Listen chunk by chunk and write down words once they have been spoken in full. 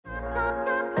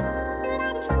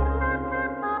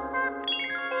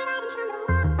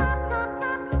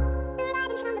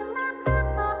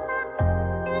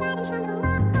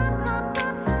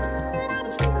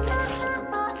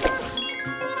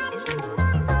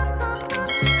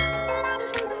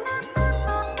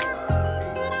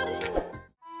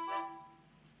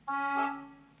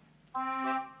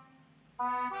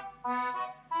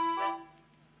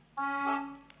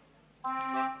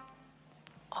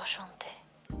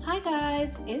Hi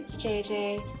guys, it's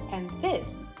JJ, and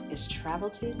this is Travel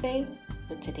Tuesdays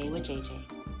with Today with JJ.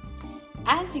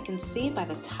 As you can see by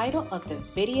the title of the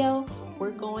video, we're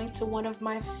going to one of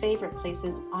my favorite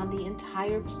places on the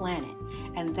entire planet,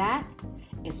 and that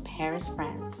is Paris,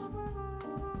 France.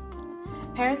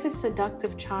 Paris's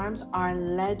seductive charms are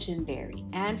legendary,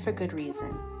 and for good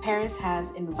reason. Paris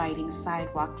has inviting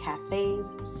sidewalk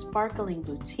cafes, sparkling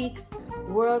boutiques,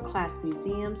 world-class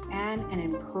museums, and an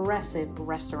impressive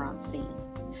restaurant scene.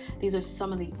 These are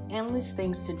some of the endless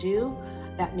things to do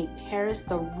that make Paris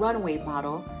the runway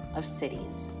model of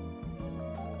cities.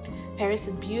 Paris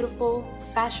is beautiful,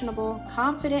 fashionable,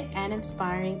 confident, and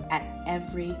inspiring at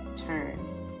every turn.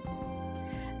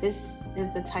 This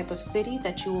is the type of city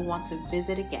that you will want to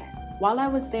visit again. While I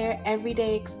was there, every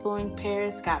day exploring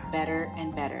Paris got better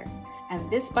and better. And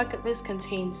this bucket list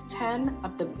contains 10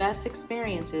 of the best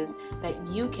experiences that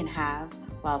you can have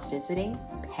while visiting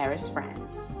Paris,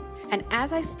 France. And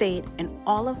as I state in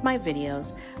all of my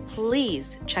videos,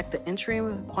 please check the entry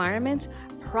requirements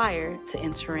prior to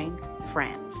entering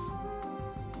France.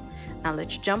 Now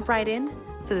let's jump right in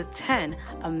to the 10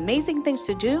 amazing things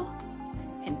to do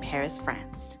in Paris,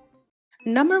 France.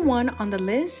 Number 1 on the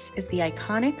list is the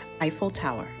iconic Eiffel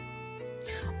Tower.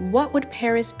 What would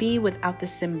Paris be without the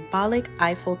symbolic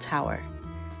Eiffel Tower?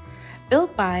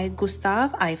 Built by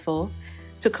Gustave Eiffel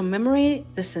to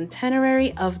commemorate the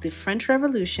centenary of the French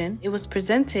Revolution, it was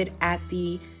presented at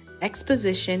the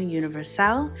Exposition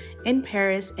Universelle in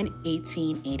Paris in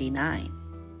 1889.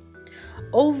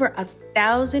 Over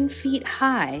 1,000 feet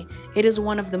high, it is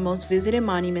one of the most visited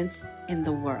monuments in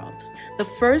the world. The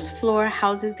first floor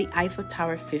houses the Eiffel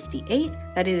Tower 58,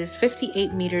 that is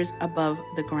 58 meters above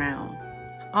the ground.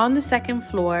 On the second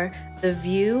floor, the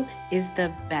view is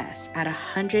the best. At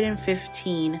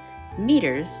 115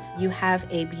 meters, you have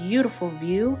a beautiful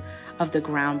view of the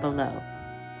ground below.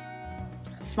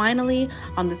 Finally,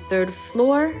 on the third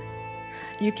floor,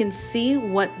 you can see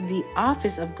what the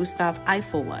office of Gustave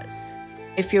Eiffel was.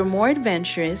 If you're more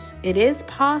adventurous, it is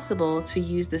possible to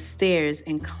use the stairs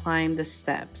and climb the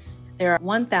steps. There are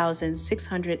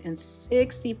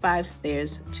 1,665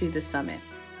 stairs to the summit.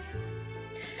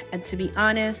 And to be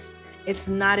honest, it's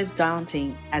not as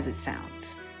daunting as it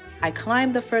sounds. I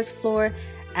climbed the first floor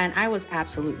and I was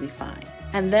absolutely fine.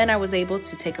 And then I was able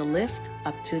to take a lift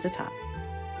up to the top.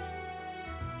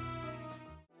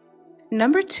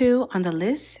 Number 2 on the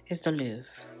list is the Louvre.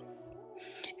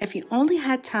 If you only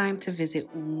had time to visit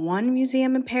one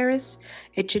museum in Paris,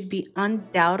 it should be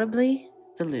undoubtedly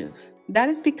the Louvre. That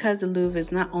is because the Louvre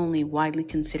is not only widely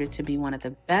considered to be one of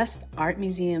the best art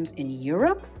museums in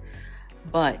Europe,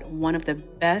 but one of the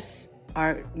best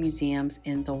art museums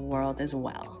in the world as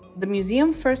well. The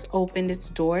museum first opened its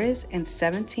doors in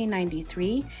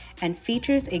 1793 and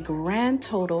features a grand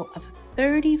total of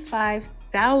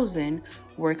 35,000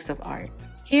 works of art.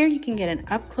 Here you can get an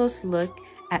up-close look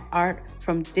at art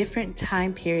from different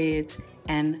time periods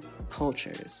and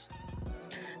cultures.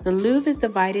 The Louvre is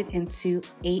divided into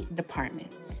 8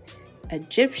 departments: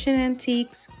 Egyptian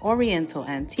antiques, Oriental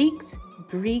antiques,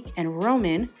 Greek and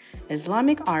Roman,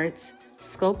 Islamic arts,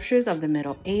 sculptures of the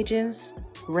Middle Ages,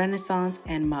 Renaissance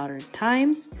and modern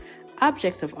times,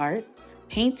 objects of art,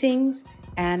 paintings,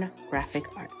 and graphic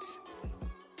arts.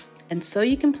 And so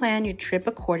you can plan your trip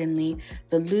accordingly.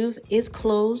 The Louvre is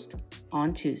closed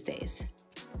on Tuesdays.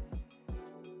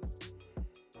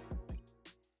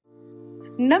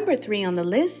 Number 3 on the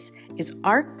list is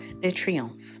Arc de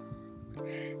Triomphe.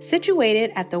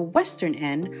 Situated at the western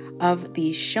end of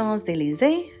the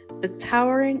Champs-Élysées, the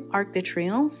towering Arc de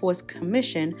Triomphe was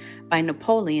commissioned by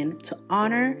Napoleon to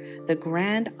honor the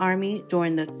Grand Army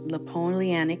during the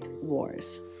Napoleonic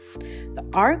Wars. The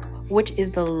arc, which is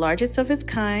the largest of its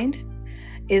kind,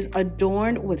 is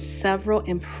adorned with several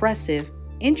impressive,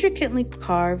 intricately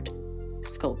carved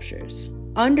sculptures.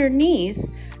 Underneath,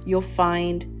 you'll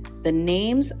find the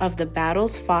names of the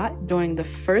battles fought during the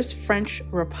First French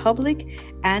Republic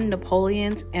and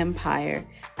Napoleon's empire,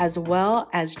 as well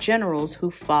as generals who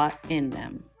fought in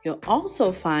them. You'll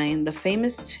also find the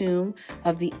famous tomb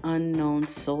of the unknown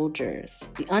soldiers.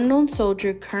 The unknown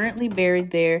soldier currently buried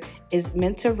there is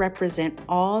meant to represent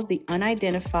all the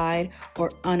unidentified or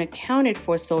unaccounted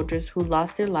for soldiers who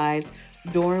lost their lives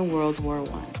during World War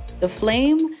I. The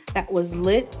flame that was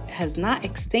lit has not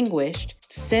extinguished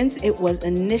since it was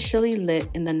initially lit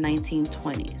in the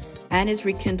 1920s and is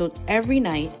rekindled every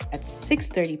night at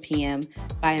 6:30 p.m.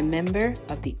 by a member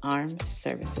of the armed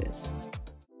services.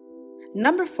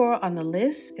 Number 4 on the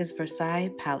list is Versailles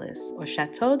Palace, or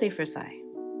Château de Versailles.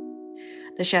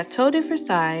 The Château de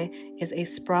Versailles is a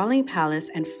sprawling palace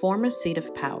and former seat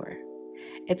of power.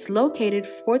 It's located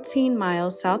 14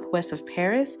 miles southwest of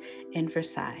Paris in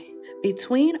Versailles.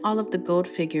 Between all of the gold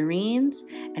figurines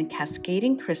and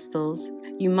cascading crystals,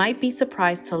 you might be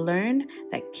surprised to learn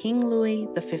that King Louis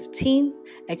XV,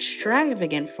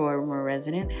 extravagant former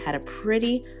resident, had a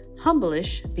pretty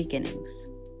humble-ish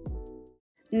beginnings.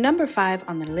 Number 5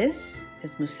 on the list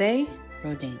is Musée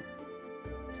Rodin.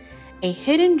 A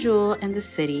hidden jewel in the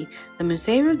city, the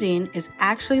Musée Rodin is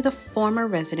actually the former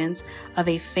residence of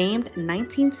a famed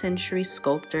 19th century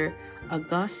sculptor,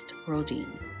 Auguste Rodin.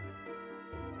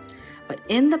 But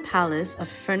in the palace of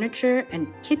furniture and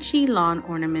kitschy lawn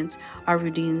ornaments are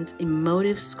Rodin's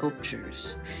emotive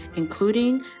sculptures,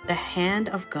 including the Hand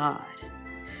of God,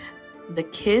 the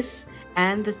Kiss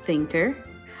and the Thinker,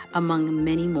 among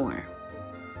many more.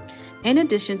 In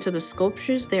addition to the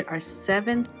sculptures, there are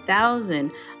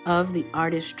 7,000 of the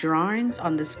artist's drawings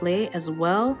on display, as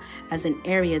well as an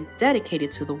area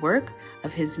dedicated to the work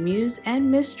of his muse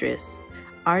and mistress,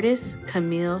 artist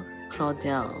Camille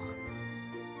Claudel.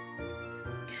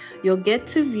 You'll get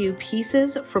to view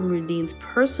pieces from Rodin's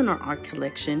personal art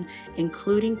collection,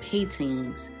 including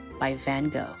paintings by Van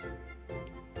Gogh.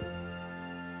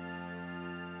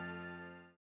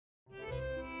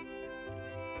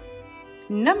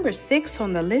 Number 6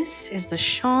 on the list is the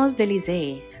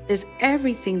Champs-Élysées. There's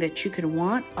everything that you could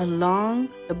want along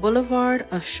the boulevard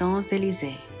of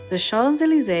Champs-Élysées. The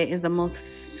Champs-Élysées is the most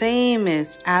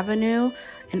famous avenue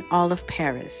in all of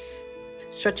Paris,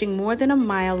 stretching more than a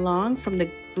mile long from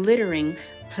the glittering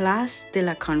Place de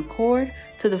la Concorde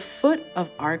to the foot of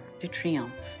Arc de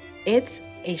Triomphe. It's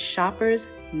a shopper's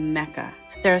mecca.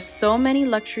 There are so many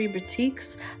luxury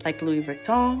boutiques like Louis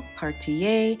Vuitton,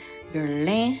 Cartier,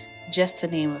 Guerlain, just to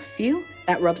name a few,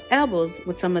 that rubs elbows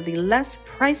with some of the less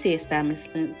pricey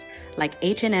establishments like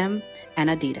H&M and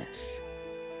Adidas.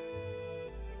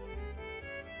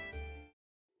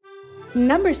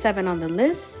 Number 7 on the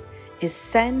list is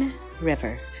Seine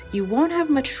River. You won't have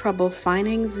much trouble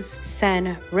finding the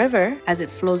Seine River as it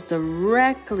flows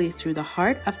directly through the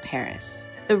heart of Paris.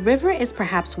 The river is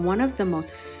perhaps one of the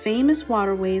most famous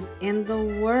waterways in the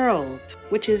world,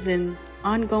 which is an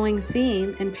ongoing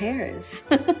theme in Paris.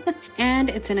 And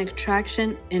it's an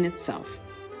attraction in itself.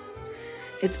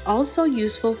 It's also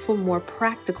useful for more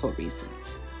practical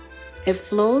reasons. It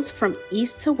flows from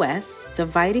east to west,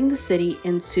 dividing the city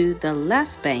into the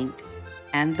left bank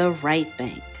and the right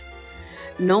bank.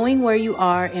 Knowing where you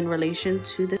are in relation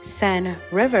to the Seine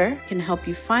River can help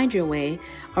you find your way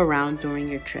around during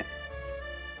your trip.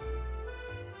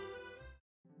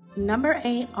 Number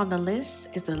 8 on the list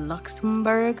is the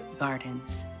Luxembourg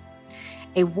Gardens.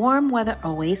 A warm weather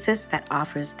oasis that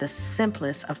offers the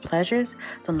simplest of pleasures,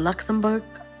 the Luxembourg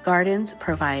Gardens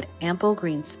provide ample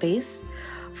green space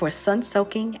for sun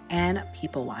soaking and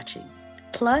people watching.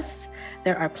 Plus,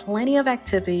 there are plenty of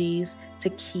activities to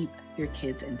keep your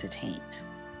kids entertained.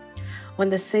 When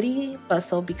the city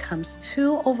bustle becomes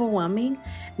too overwhelming,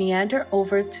 meander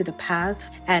over to the paths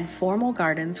and formal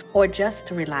gardens or just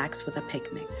to relax with a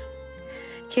picnic.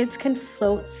 Kids can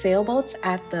float sailboats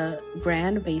at the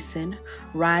Grand Basin,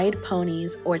 ride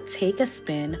ponies, or take a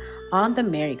spin on the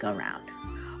merry-go-round,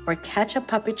 or catch a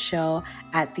puppet show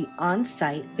at the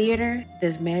on-site Theater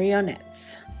des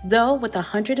Marionnettes. Though with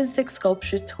 106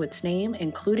 sculptures to its name,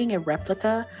 including a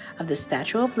replica of the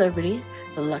Statue of Liberty,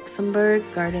 the Luxembourg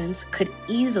Gardens could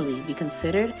easily be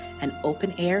considered an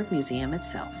open-air museum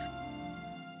itself.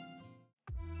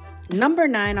 Number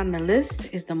 9 on the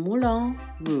list is the Moulin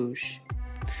Rouge.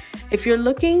 If you're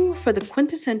looking for the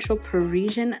quintessential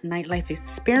Parisian nightlife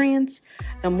experience,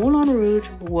 the Moulin Rouge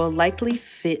will likely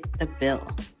fit the bill.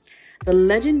 The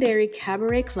legendary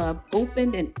cabaret club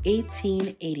opened in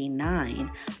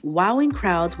 1889, wowing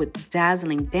crowds with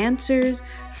dazzling dancers,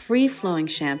 free-flowing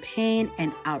champagne,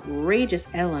 and outrageous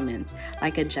elements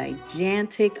like a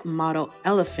gigantic model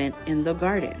elephant in the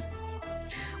garden.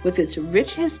 With its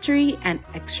rich history and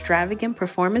extravagant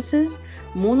performances,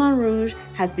 Moulin Rouge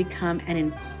has become an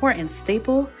important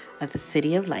staple of the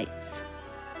City of Lights.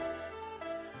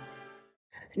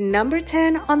 Number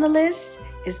 10 on the list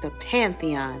is the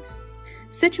Pantheon.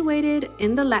 Situated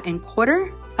in the Latin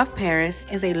Quarter of Paris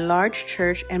is a large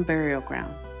church and burial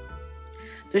ground.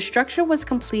 The structure was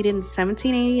completed in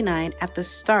 1789 at the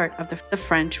start of the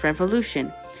French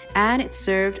Revolution, and it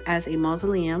served as a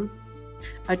mausoleum,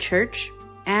 a church,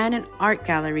 and an art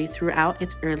gallery throughout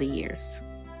its early years.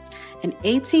 In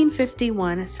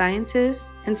 1851,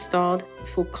 scientists installed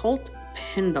Foucault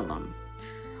pendulum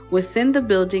within the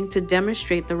building to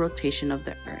demonstrate the rotation of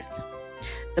the Earth.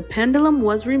 The pendulum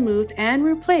was removed and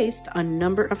replaced a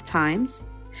number of times,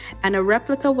 and a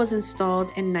replica was installed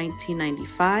in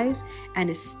 1995 and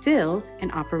is still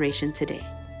in operation today.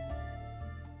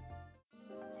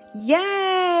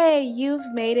 Yay!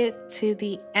 You've made it to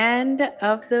the end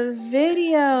of the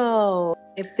video.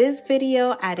 If this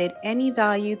video added any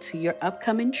value to your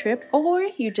upcoming trip, or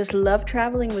you just love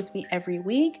traveling with me every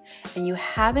week and you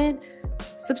haven't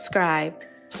subscribed,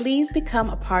 please become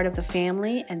a part of the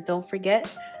family and don't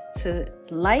forget to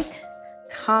like,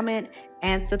 comment,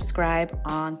 and subscribe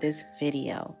on this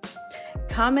video.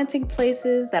 Commenting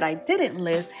places that I didn't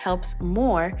list helps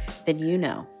more than you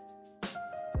know.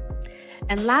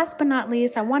 And last but not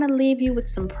least, I want to leave you with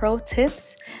some pro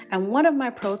tips. And one of my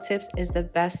pro tips is the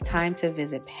best time to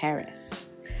visit Paris.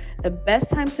 The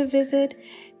best time to visit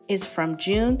is from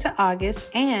June to August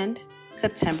and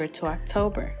September to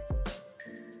October.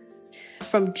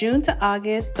 From June to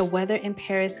August, the weather in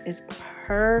Paris is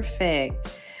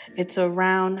perfect. It's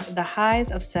around the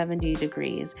highs of 70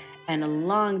 degrees and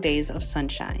long days of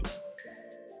sunshine.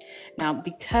 Now,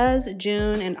 because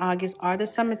June and August are the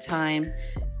summertime,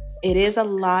 it is a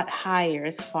lot higher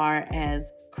as far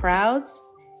as crowds,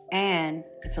 and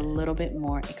it's a little bit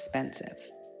more expensive.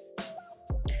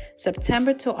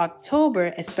 September to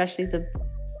October, especially the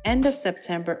end of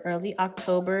September, early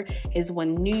October, is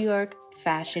when New York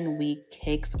Fashion Week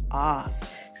kicks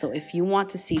off. So if you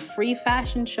want to see free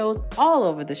fashion shows all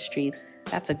over the streets,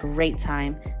 that's a great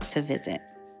time to visit.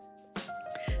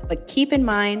 But keep in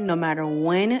mind, no matter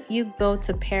when you go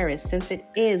to Paris, since it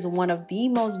is one of the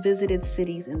most visited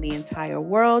cities in the entire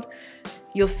world,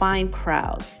 you'll find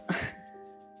crowds.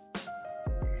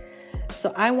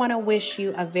 So I want to wish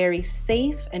you a very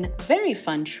safe and very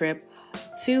fun trip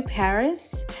to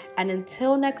Paris. And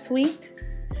until next week,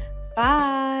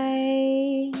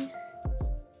 bye.